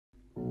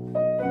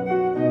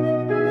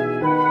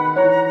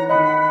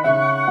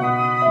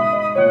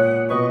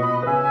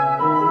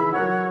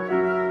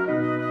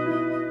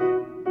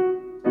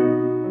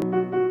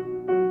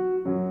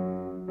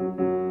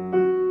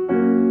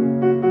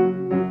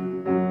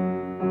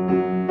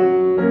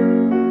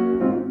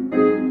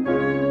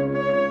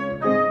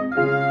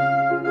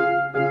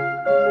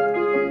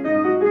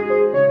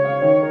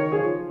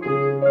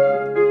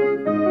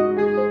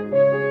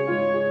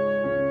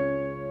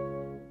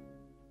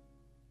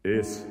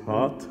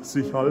hat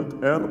sich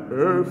halt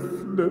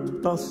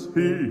eröffnet das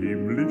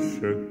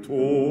himmlische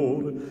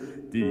Tor.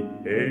 Die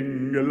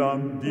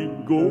Engelan, die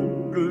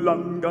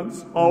gungeln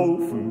ganz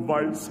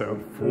haufenweis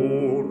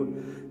hervor.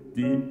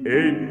 Die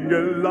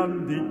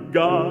Engelan, die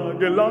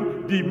Gagelan,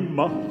 die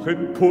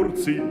machen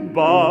kurz in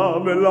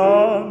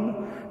Babelan.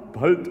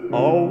 Bald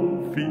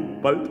aufi,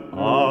 bald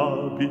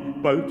abi,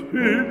 bald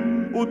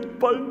hin und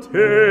bald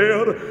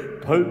her,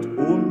 bald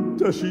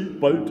Unterschied,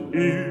 bald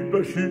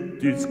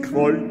Überschied, dies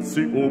kreuzt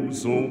sie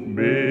umso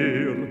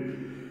mehr.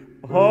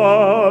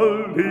 Halleluja,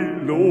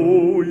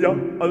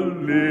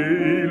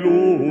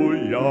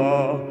 Halleluja,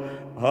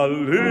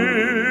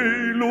 Halleluja,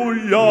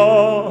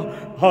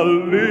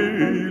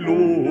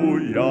 Halleluja.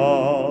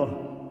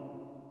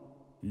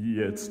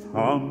 Jetzt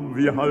haben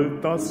wir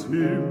halt das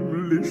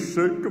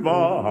himmlische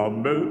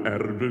Gwammel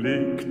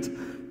erblickt.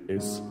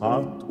 Es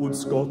hat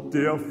uns Gott,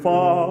 der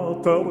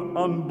Vater,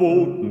 an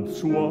Boten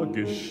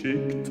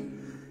zugeschickt.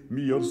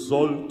 Wir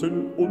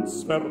sollten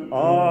uns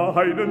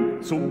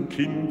vereinen zum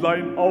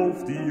Kindlein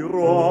auf die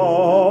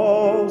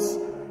Ross.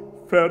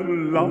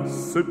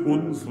 Verlassen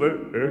unsere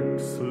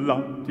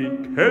Öchsland, die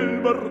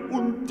Kälber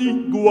und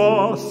die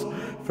Guas.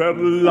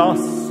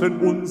 Verlassen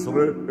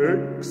unsere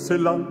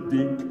Öchsland,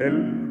 die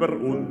Kälber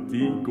und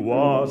die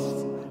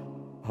Guas.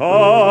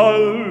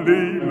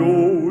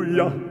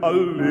 Halleluja,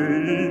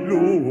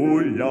 Halleluja,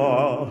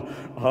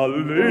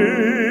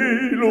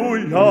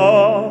 Halleluja,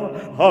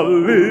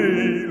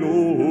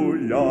 Halleluja.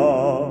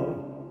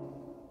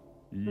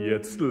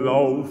 Jetzt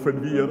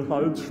laufen wir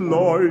halt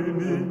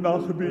schleunig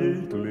nach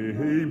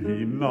Bethlehem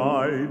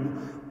hinein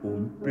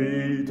und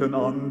beten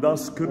an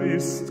das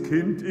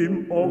Christkind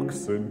im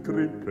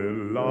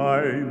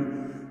Ochsenkrippelein.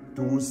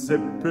 Du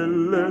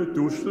Seppele,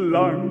 du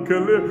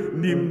Schlankele,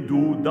 nimm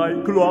du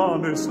dein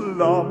kleines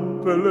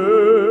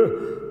Lampele,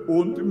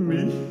 und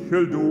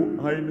Michel, du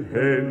ein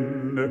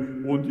Henne,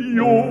 und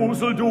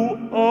Josel, du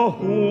a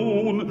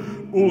Huhn,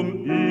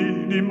 und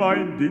Ini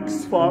mein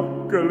dicks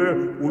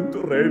Fackele, und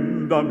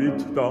renn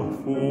damit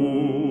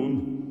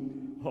davon.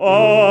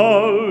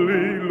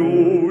 Halleluja,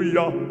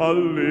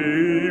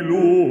 Halleluja,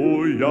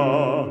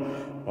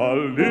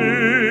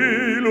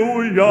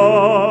 Halleluja,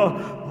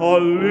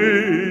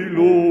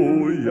 Halleluja.